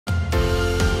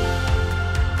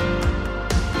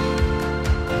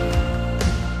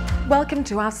Welcome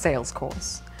to our sales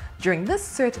course. During this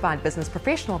Certified Business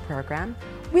Professional program,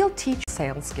 we'll teach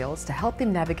sales skills to help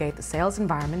them navigate the sales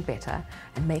environment better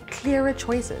and make clearer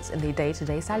choices in their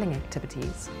day-to-day selling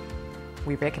activities.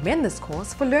 We recommend this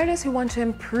course for learners who want to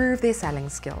improve their selling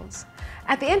skills.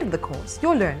 At the end of the course,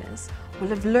 your learners will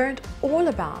have learned all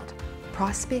about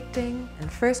prospecting and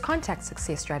first contact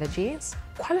success strategies,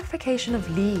 qualification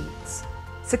of leads,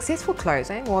 successful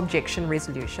closing or objection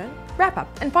resolution, wrap-up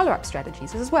and follow-up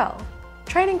strategies as well.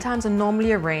 Training times are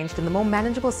normally arranged in the more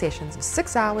manageable sessions of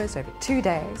 6 hours over 2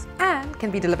 days and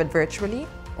can be delivered virtually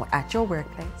or at your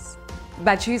workplace.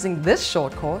 By choosing this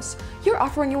short course, you're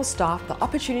offering your staff the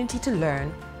opportunity to learn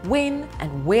when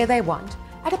and where they want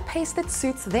at a pace that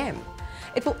suits them.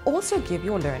 It will also give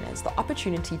your learners the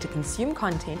opportunity to consume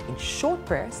content in short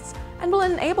bursts and will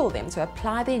enable them to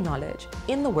apply their knowledge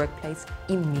in the workplace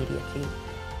immediately,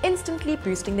 instantly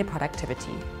boosting their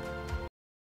productivity.